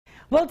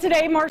Well,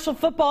 today Marshall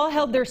football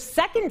held their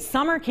second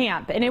summer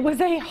camp, and it was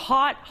a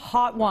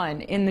hot one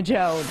in the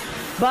Joad.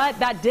 But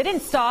that didn't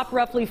stop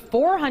roughly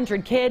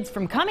 400 kids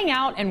from coming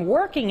out and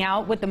working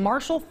out with the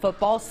Marshall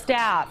football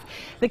staff.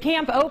 The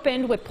camp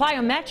opened with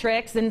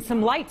plyometrics and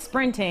some light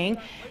sprinting.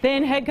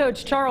 Then head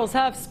coach Charles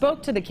Huff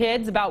spoke to the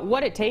kids about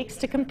what it takes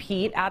to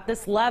compete at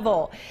this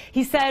level.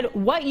 He said,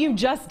 "What you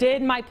just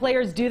did, my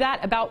players do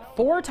that about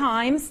 4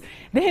 times.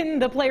 Then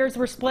the players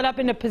were split up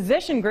into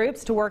position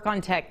groups to work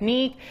on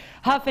technique.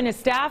 Huff and his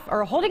staff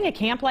are holding a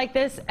camp like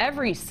this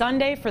every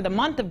Sunday for the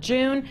month of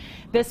June.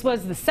 This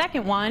was the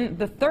second one.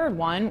 The third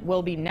one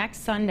will be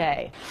next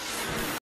Sunday."